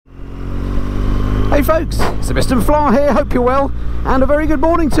Hey folks, Sebastian Flar here, hope you're well, and a very good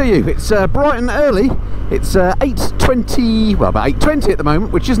morning to you. It's bright and early. It's 8:20, well about 8:20 at the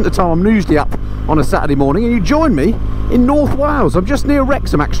moment, which isn't the time I'm usually up on a Saturday morning, and you join me in North Wales. I'm just near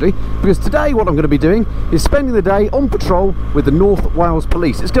Wrexham actually, because today what I'm going to be doing is spending the day on patrol with the North Wales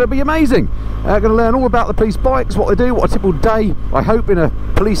Police. It's going to be amazing. I'm going to learn all about the police bikes, what they do, what a typical day, I hope, in a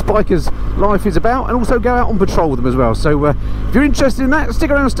police biker's life is about, and also go out on patrol with them as well. So if you're interested in that, stick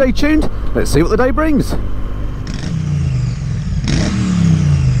around and stay tuned. Let's see what the day brings.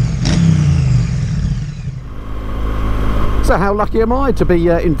 So how lucky am I to be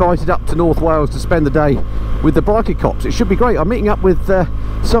invited up to North Wales to spend the day with the biker cops? It should be great. I'm meeting up with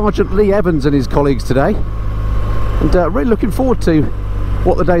Sergeant Lee Evans and his colleagues today, and really looking forward to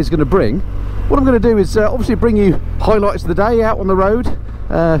what the day is going to bring. What I'm going to do is obviously bring you highlights of the day out on the road,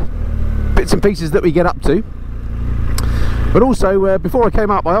 bits and pieces that we get up to. But also, before I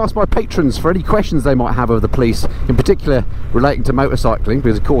came up, I asked my patrons for any questions they might have of the police, in particular relating to motorcycling,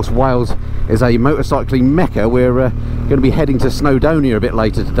 because of course Wales is a motorcycling mecca. We're going to be heading to Snowdonia a bit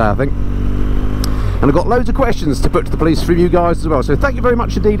later today, I think. And I've got loads of questions to put to the police from you guys as well, so thank you very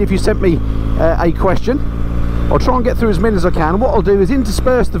much indeed if you sent me a question. I'll try and get through as many as I can, and what I'll do is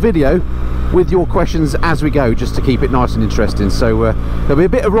intersperse the video with your questions as we go, just to keep it nice and interesting. So there'll be a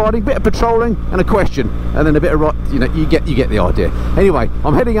bit of riding, bit of patrolling, and a question, and then a bit of you get the idea. Anyway,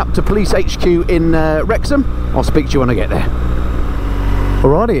 I'm heading up to Police HQ in Wrexham. I'll speak to you when I get there.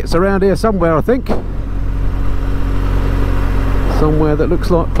 Alrighty, it's around here somewhere, I think. Somewhere that looks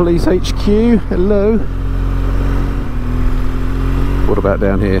like Police HQ. Hello. What about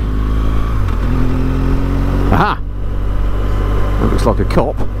down here? Aha! That looks like a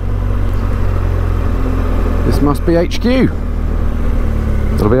cop. This must be HQ.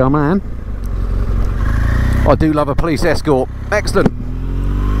 That'll be our man. I do love a police escort. Excellent.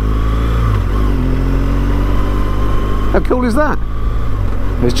 How cool is that?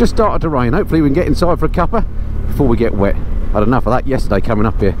 It's just started to rain. Hopefully we can get inside for a cuppa before we get wet. I had enough of that yesterday coming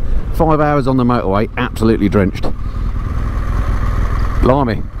up here. 5 hours on the motorway, absolutely drenched.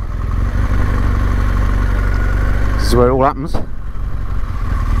 Blimey. This is where it all happens.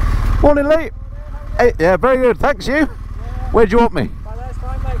 Morning, Lee. Hey, yeah, very good, thanks. You? Where do you want me? Back there, it's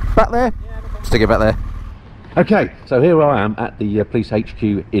fine, mate. Back there? Yeah, no problem. Stick it back there. Okay, so here I am at the police HQ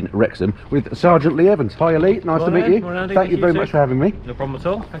in Wrexham with Sergeant Lee Evans. Hiya, Lee, nice to meet you. Thank you very much for having me. No problem at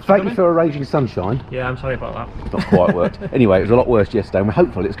all. Thank you for arranging sunshine. Yeah, I'm sorry about that. Not quite worked. Anyway, it was a lot worse yesterday, and we're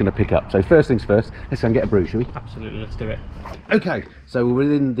hopeful it's going to pick up. So first things first, let's go and get a brew, shall we? Absolutely, let's do it. Okay, so we're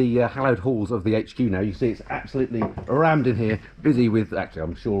within the hallowed halls of the HQ now. You see it's absolutely rammed in here, busy with, actually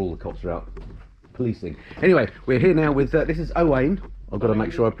I'm sure all the cops are out policing. Anyway, we're here now with, this is Owain. I've got to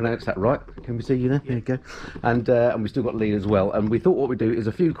make sure I pronounce that right. Can we see you there? Yeah. There you go. And we've still got Lee as well. And we thought what we'd do is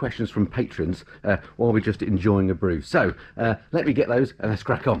a few questions from patrons while we're just enjoying a brew. So let me get those and let's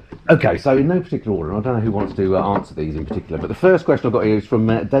crack on. Okay, so in no particular order, and I don't know who wants to answer these in particular, but the first question I've got here is from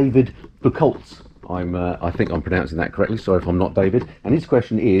David Buchholz. I think I'm pronouncing that correctly, sorry if I'm not, David. And his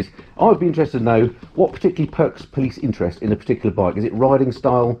question is, I would be interested to know what particularly perks police interest in a particular bike. Is it riding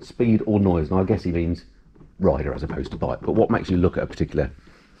style, speed or noise? And I guess he means rider as opposed to bike, but what makes you look at a particular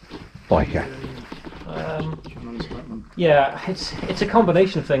biker? Yeah, it's a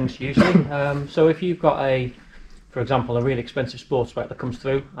combination of things usually. So if you've got for example, a really expensive sports bike that comes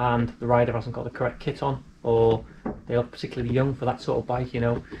through and the rider hasn't got the correct kit on, or they look particularly young for that sort of bike,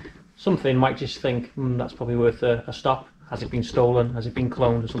 something might just think, that's probably worth a stop. Has it been stolen? Has it been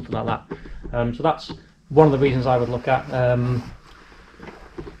cloned or something like that? So that's one of the reasons I would look at.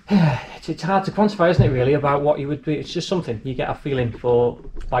 It's hard to quantify, isn't it, really, about what you would be. It's just something you get a feeling for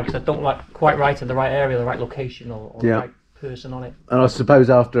bikes that don't quite right in the right area, the right location, or the right person on it. And I suppose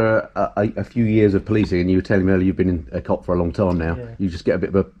after a few years of policing, and you were telling me earlier you've been a cop for a long time now, you just get a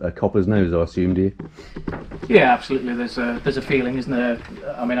bit of a copper's nose, I assume, do you? Yeah, absolutely. There's a feeling, isn't there?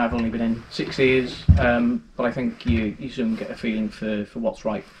 I mean, I've only been in 6 years, but I think you soon get a feeling for what's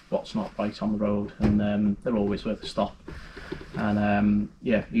right, what's not right on the road, and they're always worth a stop. And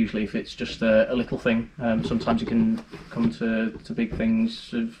yeah, usually if it's just a little thing, sometimes you can come to big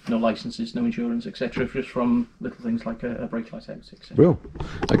things of no licences, no insurance, etc., just from little things like a brake light out, etc. Real.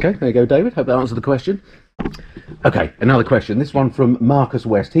 Okay, there you go, David. Hope that answered the question. Okay, another question. This one from Marcus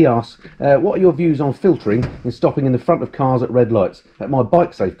West. He asks, what are your views on filtering and stopping in the front of cars at red lights? At my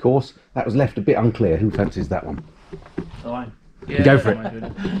bike safe course, that was left a bit unclear. Who fancies that one? Oh, Yeah, Go for I don't mind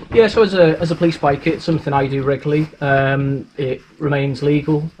doing it. Yeah, so as a police bike, it's something I do regularly. It remains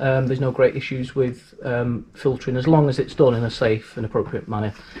legal. There's no great issues with filtering as long as it's done in a safe and appropriate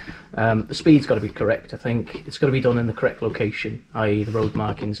manner. The speed's got to be correct, I think. It's got to be done in the correct location, i.e. the road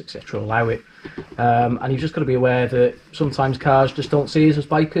markings, etc. allow it. And you've just got to be aware that sometimes cars just don't see us as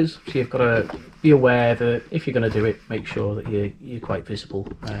bikers, so you've got to be aware that if you're going to do it, make sure that you're quite visible.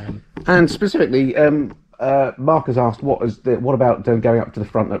 And specifically, Mark has asked, what about going up to the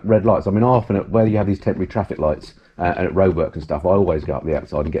front at red lights? I mean, often where you have these temporary traffic lights and at roadwork and stuff, I always go up the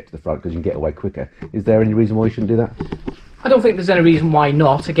outside and get to the front because you can get away quicker. Is there any reason why you shouldn't do that? I don't think there's any reason why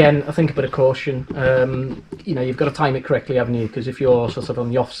not. Again, I think a bit of caution. You know, you've got to time it correctly, haven't you? Because if you're sort of on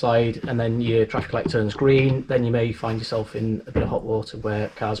the offside and then your traffic light turns green, then you may find yourself in a bit of hot water where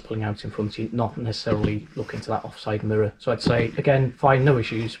cars pulling out in front of you, not necessarily looking to that offside mirror. So I'd say, again, fine, no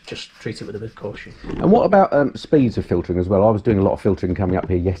issues, just treat it with a bit of caution. And what about speeds of filtering as well? I was doing a lot of filtering coming up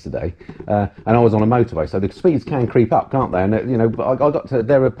here yesterday, and I was on a motorway, so the speeds can creep up, can't they? And you know, I got to,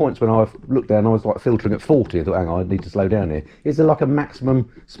 there were points when I looked down and I was like filtering at 40. I thought, hang on, I need to slow down here. Is there like a maximum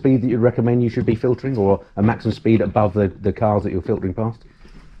speed that you'd recommend you should be filtering, or a maximum speed above the cars that you're filtering past?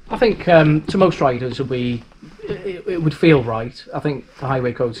 I think to most riders it would feel right. I think the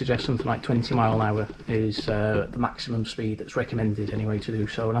highway code suggests something like 20 mile an hour is the maximum speed that's recommended anyway to do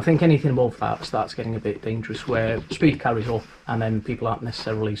so, and I think anything above that starts getting a bit dangerous where speed carries up and then people aren't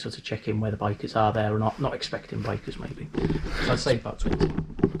necessarily sort of checking where the bikers are there or not expecting bikers maybe. So I'd say about 20.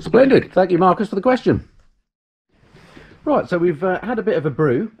 Splendid. Thank you, Marcus, for the question. Right, so we've had a bit of a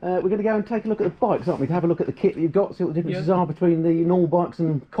brew. We're going to go and take a look at the bikes, aren't we? To have a look at the kit that you've got, see what the differences are between the normal bikes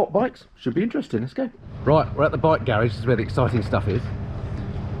and cop bikes. Should be interesting. Let's go. Right, we're at the bike garage. This is where the exciting stuff is.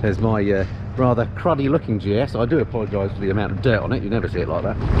 There's my rather cruddy looking GS. I do apologise for the amount of dirt on it. You never see it like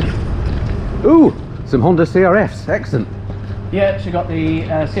that. Ooh, some Honda CRFs. Excellent. Yeah, so we've got the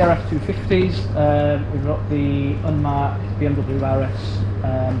CRF 250s. We've got the unmarked BMW RS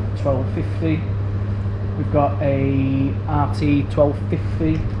 1250. We've got a RT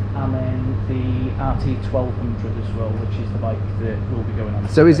 1250 and then the RT 1200 as well, which is the bike that will be going on.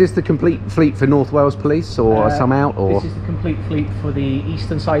 So is this the complete fleet for North Wales Police, or some out? Or this is the complete fleet for the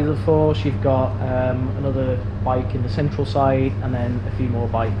eastern side of the force. You've got another bike in the central side, and then a few more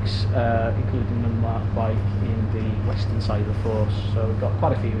bikes, including an unmarked bike in the western side of the force. So we've got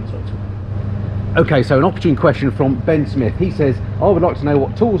quite a few in total. Okay, so an opportune question from Ben Smith. He says, I would like to know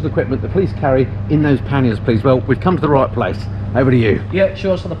what tools and equipment the police carry in those panniers, please. Well, we've come to the right place. Over to you. Yeah,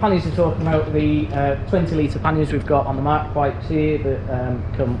 sure. So the panniers are talking about the 20 litre panniers we've got on the marked bikes here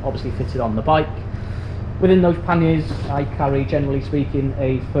that come obviously fitted on the bike. Within those panniers, I carry, generally speaking,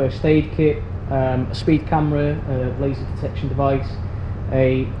 a first aid kit, a speed camera, a laser detection device,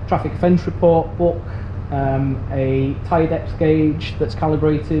 a traffic offence report book, a tyre depth gauge that's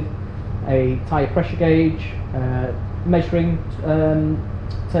calibrated, a tyre pressure gauge, measuring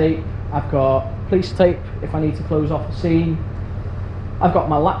tape. I've got police tape if I need to close off a scene. I've got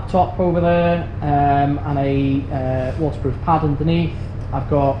my laptop over there and a waterproof pad underneath. I've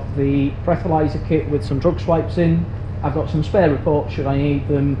got the breathalyzer kit with some drug swipes in. I've got some spare reports should I need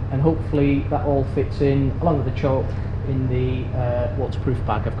them, and hopefully that all fits in along with the chalk in the waterproof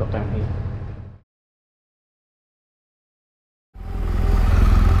bag I've got down here.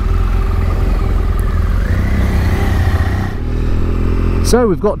 So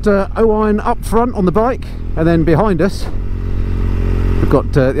we've got Owen up front on the bike, and then behind us we've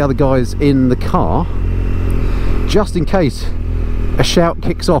got the other guys in the car, just in case a shout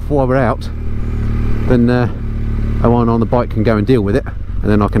kicks off while we're out. Then Owen on the bike can go and deal with it, and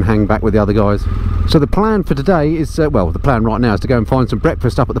then I can hang back with the other guys. So the plan for today is, well, the plan right now is to go and find some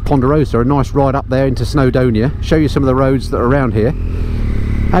breakfast up at the Ponderosa, a nice ride up there into Snowdonia, show you some of the roads that are around here.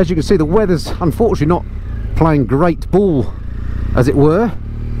 As you can see, the weather's unfortunately not playing great ball, as it were,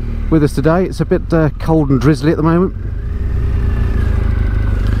 with us today. It's a bit cold and drizzly at the moment,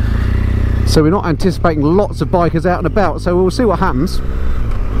 so we're not anticipating lots of bikers out and about, so we'll see what happens,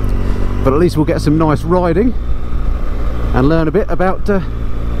 but at least we'll get some nice riding and learn a bit about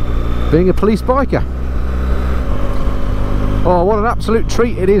being a police biker. Oh, what an absolute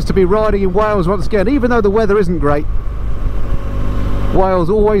treat it is to be riding in Wales once again. Even though the weather isn't great, Wales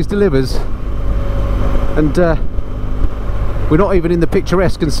always delivers, and we're not even in the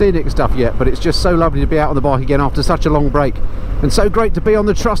picturesque and scenic stuff yet, but it's just so lovely to be out on the bike again after such a long break, and so great to be on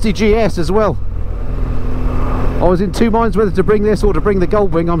the trusty GS as well. I was in two minds whether to bring this or to bring the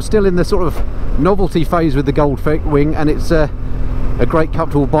Goldwing. I'm still in the sort of novelty phase with the Goldwing, and it's a great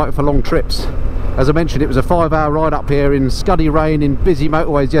comfortable bike for long trips. As I mentioned, it was a 5-hour ride up here in scuddy rain in busy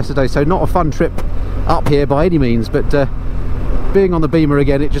motorways yesterday, so not a fun trip up here by any means, but being on the Beamer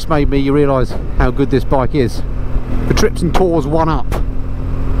again, it just made me realise how good this bike is. For trips and tours, one up.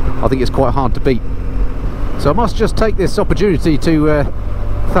 I think it's quite hard to beat. So I must just take this opportunity to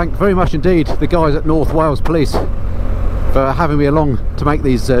thank very much indeed the guys at North Wales Police for having me along to make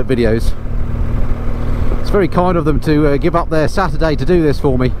these videos. It's very kind of them to give up their Saturday to do this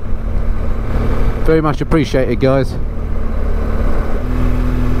for me. Very much appreciated, guys.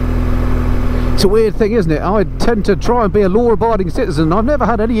 It's a weird thing, isn't it? I tend to try and be a law-abiding citizen. I've never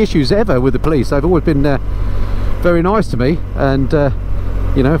had any issues ever with the police. They've always been very nice to me, and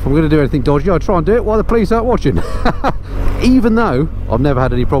you know, if I'm going to do anything dodgy, I try and do it while the police aren't watching. Even though I've never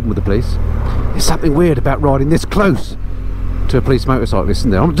had any problem with the police, there's something weird about riding this close to a police motorcyclist,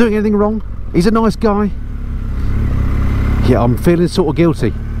 isn't there? I'm not doing anything wrong. He's a nice guy. Yeah, I'm feeling sort of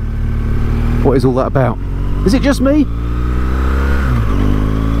guilty. What is all that about? Is it just me?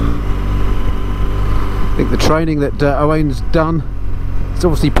 I think the training that Owain's done, it's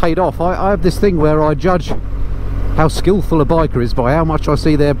obviously paid off. I have this thing where I judge how skillful a biker is by how much I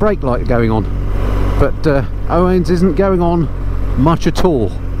see their brake light going on. But Owain's isn't going on much at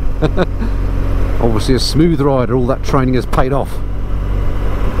all. Obviously a smooth rider, all that training has paid off.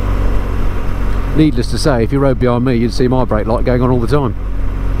 Needless to say, if you rode behind me, you'd see my brake light going on all the time.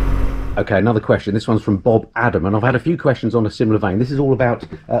 Okay, another question. This one's from Bob Adam, and I've had a few questions on a similar vein. This is all about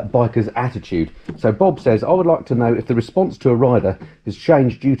bikers' attitude. So Bob says, I would like to know if the response to a rider has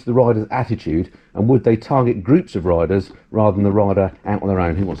changed due to the rider's attitude, and would they target groups of riders rather than the rider out on their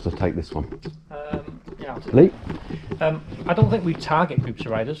own? Who wants to take this one? Yeah, Lee? I don't think we target groups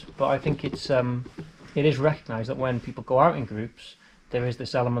of riders, but I think it is recognised that when people go out in groups, there is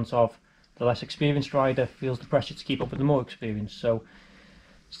this element of the less experienced rider feels the pressure to keep up with the more experienced. So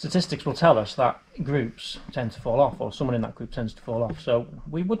statistics will tell us that groups tend to fall off, or someone in that group tends to fall off. So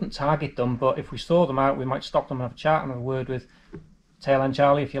we wouldn't target them, but if we saw them out, we might stop them and have a chat and have a word with Tail End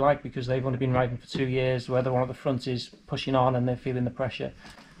Charlie, if you like, because they've only been riding for 2 years, whether one at the front is pushing on and they're feeling the pressure.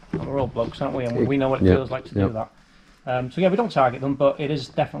 And we're all blokes, aren't we? And we know what it feels like to do that. So yeah, we don't target them, but it is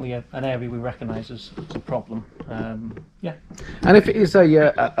definitely an area we recognise as a problem. Yeah. And if it is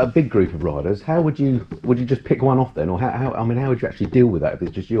a big group of riders, how would you just pick one off then, or how would you actually deal with that if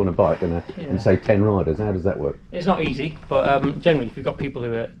it's just you on a bike and say 10 riders? How does that work? It's not easy, but generally, if you've got people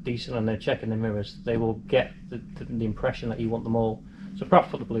who are decent and they're checking their mirrors, they will get the impression that you want them all. So perhaps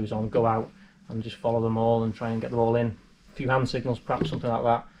put the blues on, go out and just follow them all and try and get them all in. A few hand signals, perhaps something like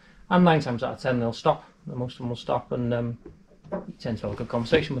that. And 9 times out of 10 they'll stop. Most of them will stop, and you tend to have a good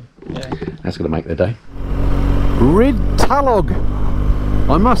conversation with them. Yeah. That's going to make their day. Rid Talog.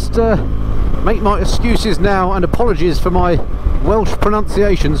 I must make my excuses now and apologies for my Welsh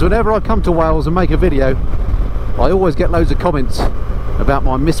pronunciations. Whenever I come to Wales and make a video, I always get loads of comments about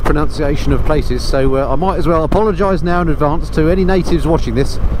my mispronunciation of places, so I might as well apologise now in advance to any natives watching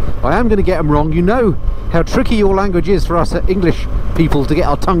this. I am going to get them wrong. You know how tricky your language is for us English people to get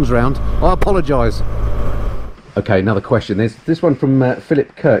our tongues round. I apologise. Okay, another question. There's this one from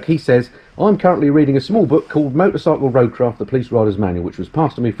Philip Kirk. He says, I'm currently reading a small book called Motorcycle Roadcraft, the Police Rider's Manual, which was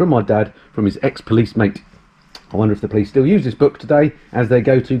passed to me from my dad from his ex-police mate. I wonder if the police still use this book today as their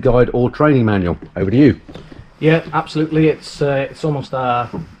go-to guide or training manual. Over to you. Yeah, absolutely. It's almost our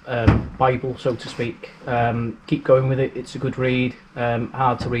Bible, so to speak. Keep going with it. It's a good read.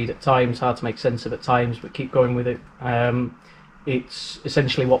 Hard to read at times, hard to make sense of at times, but keep going with it. It's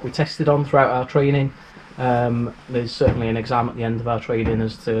essentially what we tested on throughout our training. There's certainly an exam at the end of our training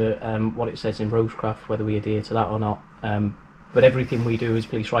as to what it says in roadcraft, whether we adhere to that or not. But everything we do as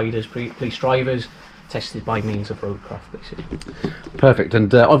police riders, police drivers, tested by means of roadcraft, basically. Perfect,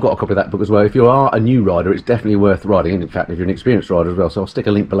 and I've got a copy of that book as well. If you are a new rider, it's definitely worth riding, and in fact if you're an experienced rider as well, so I'll stick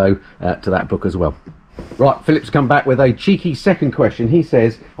a link below to that book as well. Right, Philip's come back with a cheeky second question. He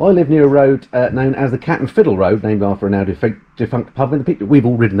says, I live near a road known as the Cat and Fiddle Road, named after a now defunct pub in the picture. We've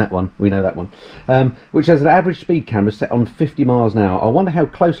all ridden that one, we know that one, which has an average speed camera set on 50 miles an hour. I wonder how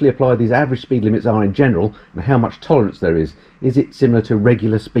closely applied these average speed limits are in general and how much tolerance there is. Is it similar to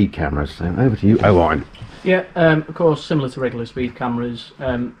regular speed cameras? So over to you, Owain. Yeah, of course, similar to regular speed cameras,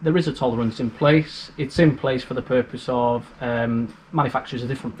 there is a tolerance in place. It's in place for the purpose of manufacturers of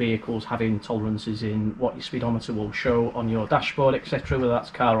different vehicles having tolerances in what your speedometer will show on your dashboard, etc., whether that's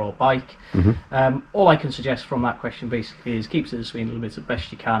car or bike. All I can suggest from that question basically is keep to the speed limit as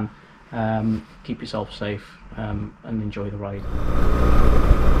best you can, keep yourself safe, and enjoy the ride.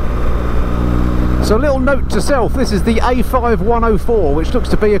 So a little note to self, this is the A5104, which looks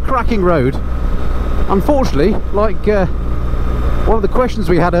to be a cracking road. Unfortunately, like one of the questions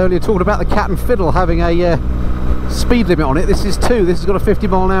we had earlier talking about the Cat and Fiddle having a speed limit on it, this is 2. This has got a 50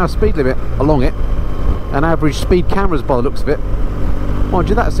 mile an hour speed limit along it. and average speed cameras by the looks of it. Mind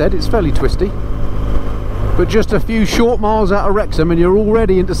you, that said, it's fairly twisty. But just a few short miles out of Wrexham and you're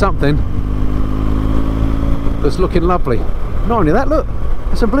already into something that's looking lovely. Not only that, look,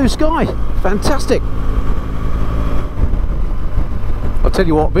 it's a blue sky. Fantastic. I'll tell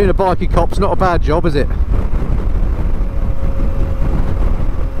you what, being a bikie cop's not a bad job, is it?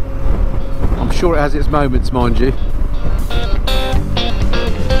 I'm sure it has its moments, mind you.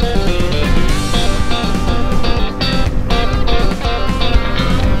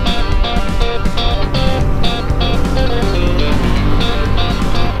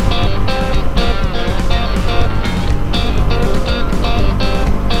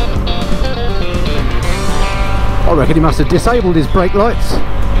 I reckon he must have disabled his brake lights.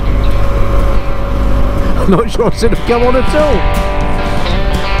 I'm not sure I've seen them come on at all.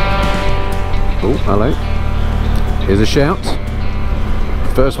 Oh, hello. Here's a shout.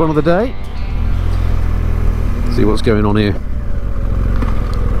 First one of the day. See what's going on here.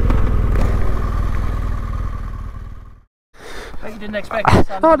 You didn't expect this,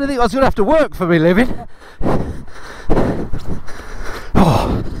 I didn't think I was going to have to work for me living.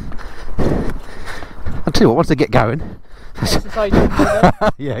 Oh. I'll tell you what, once they get going.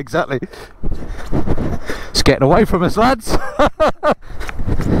 Yeah, exactly. It's getting away from us, lads.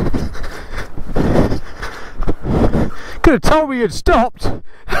 Could have told me you'd stopped.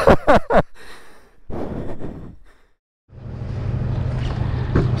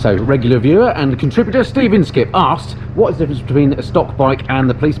 So, regular viewer and contributor Stephen Skip asked, what is the difference between a stock bike and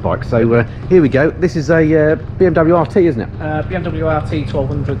the police bike? So here we go. This is a BMW RT, isn't it? BMW RT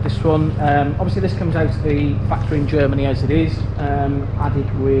 1200, this one. Obviously this comes out of the factory in Germany as it is,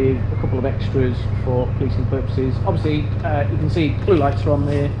 added with a couple of extras for policing purposes. Obviously you can see blue lights are on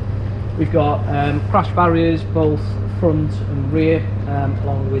there. We've got crash barriers both front and rear,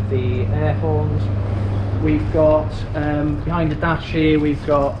 along with the air horns. We've got behind the dash here, we've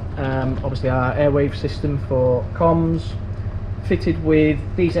got obviously our airwave system for comms, fitted with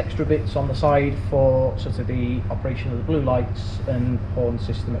these extra bits on the side for sort of the operation of the blue lights and horn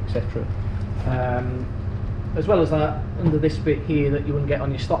system, etc. As well as that, under this bit here that you wouldn't get on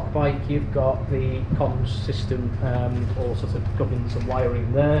your stock bike, you've got the comms system, all sorts of gubbins and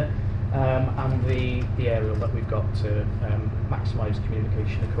wiring there. And the aerial that we've got to maximise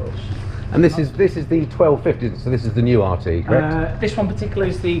communication, of course. And this is the 1250, so this is the new RT, correct? This one particularly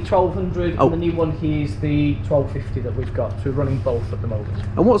is the 1200, and the new one here is the 1250 that we've got. So we're running both at the moment.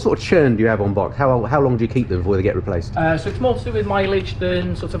 And what sort of churn do you have on bikes? How long do you keep them before they get replaced? So it's more to do with mileage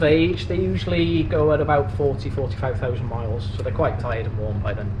than sort of age. They usually go at about 45,000 miles, so they're quite tired and worn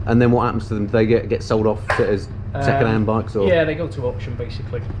by then. And then what happens to them? Do they get sold off as second-hand bikes? Or? Yeah, they go to auction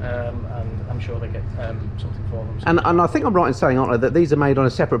basically, and I'm sure they get something for them. So. And I think I'm right in saying, aren't I, that these are made on a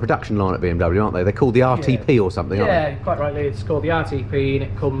separate production line at BMW, aren't they? They're called the RTP or something, aren't they? Yeah, quite rightly. It's called the RTP, and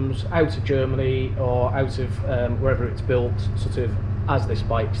it comes out of Germany or out of wherever it's built, sort of as this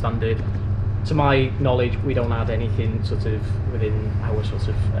bike standard. To my knowledge, we don't add anything sort of within our sort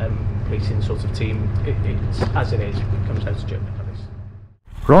of policing sort of team. It's as it is. It comes out of Germany for this.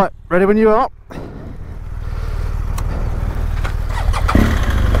 Right, ready when you are.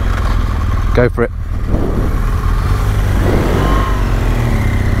 Go for it.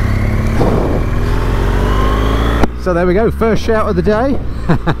 So there we go, first shout of the day.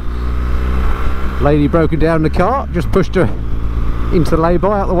 Lady broken down in the car, just pushed her into the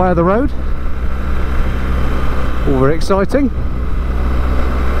lay-by out the way of the road. All very exciting.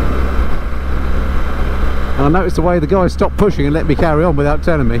 And I noticed the way the guy stopped pushing and let me carry on without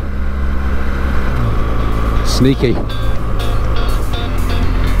telling me. Sneaky.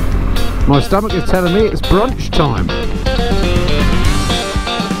 My stomach is telling me it's brunch time.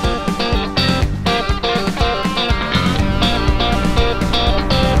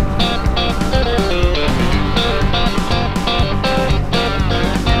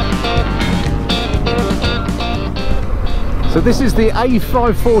 So this is the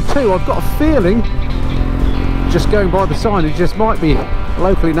A542. I've got a feeling, just going by the signage, this might be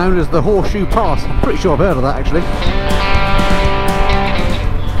locally known as the Horseshoe Pass. I'm pretty sure I've heard of that actually.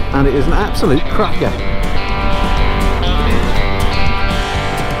 And it is an absolute cracker.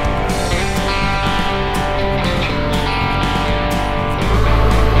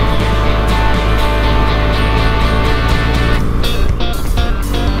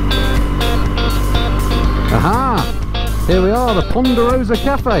 Aha! Here we are, the Ponderosa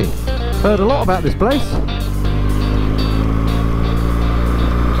Cafe. Heard a lot about this place,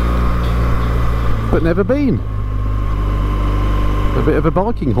 but never been. A bit of a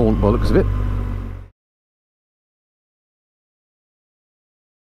biking haunt by the looks of it.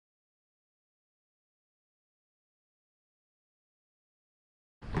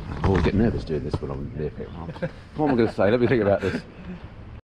 always get nervous doing this when I'm near pit. What am I going to say? Let me think about this.